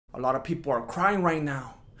A lot of people are crying right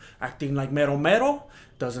now, acting like Mero Mero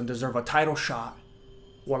doesn't deserve a title shot.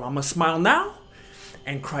 Well, I'ma smile now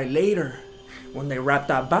and cry later when they wrap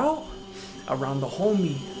that bout around the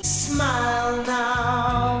homie. Smile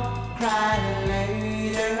now, cry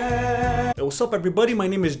later. Hey, what's up everybody? My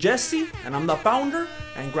name is Jesse and I'm the founder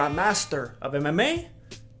and grandmaster of MMA,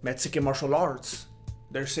 Mexican martial arts.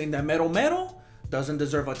 They're saying that Mero Mero doesn't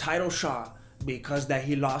deserve a title shot because that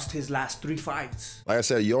he lost his last 3 fights. Like I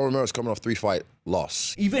said, Yoel Romero is coming off 3-fight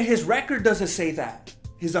loss. Even his record doesn't say that.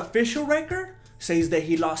 His official record says that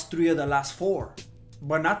he lost 3 of the last 4,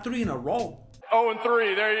 but not 3 in a row.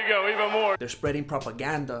 0-3, there you go, even more. They're spreading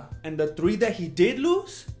propaganda. And the 3 that he did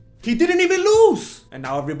lose, he didn't even lose. And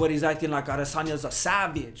now everybody's acting like Adesanya's a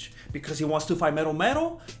savage because he wants to fight Mero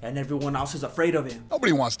Mero and everyone else is afraid of him.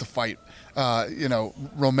 Nobody wants to fight,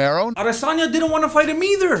 Romero. Adesanya didn't want to fight him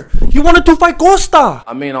either. He wanted to fight Costa.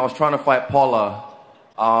 I mean, I was trying to fight Paula.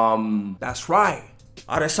 That's right.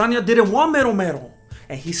 Adesanya didn't want Mero Mero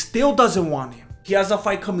and he still doesn't want him. He has a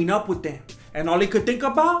fight coming up with them. And all he could think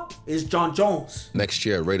about is John Jones. Next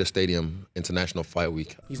year, Raider Stadium, International Fight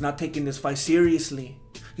Week. He's not taking this fight seriously.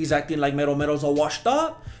 He's acting like Mero Mero's all washed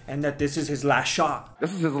up and that this is his last shot.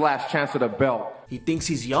 This is his last chance at the belt. He thinks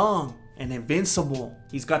he's young and invincible.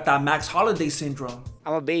 He's got that Max Holiday syndrome.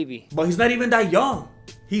 I'm a baby. But he's not even that young.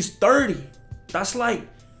 He's 30. That's like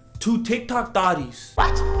 2 TikTok thotties.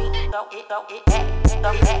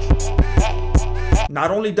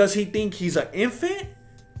 Not only does he think he's an infant,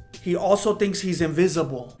 he also thinks he's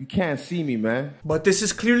invisible. You can't see me, man. But this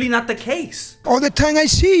is clearly not the case. All the time I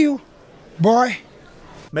see you, boy.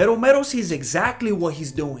 Mero Mero sees exactly what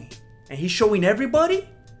he's doing. And he's showing everybody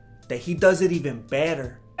that he does it even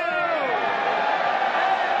better.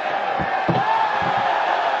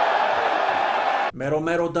 Mero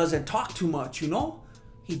Mero doesn't talk too much, you know?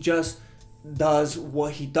 He just does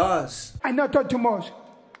what he does. I not talk too much.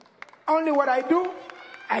 Only what I do,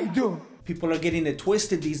 I do. People are getting it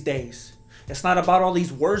twisted these days. It's not about all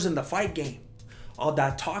these words in the fight game. All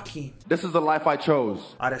that talking. This is the life I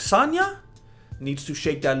chose. Adesanya needs to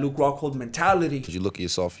shake that Luke Rockhold mentality. You look at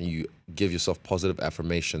yourself and you give yourself positive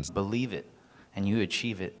affirmations. Believe it, and you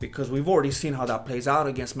achieve it. Because we've already seen how that plays out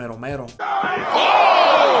against Mero Mero.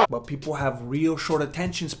 But people have real short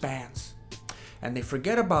attention spans. And they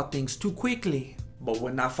forget about things too quickly. But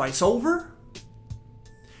when that fight's over,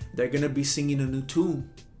 they're gonna be singing a new tune.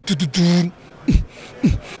 I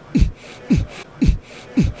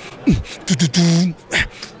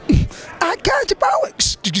got the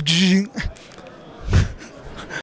powers.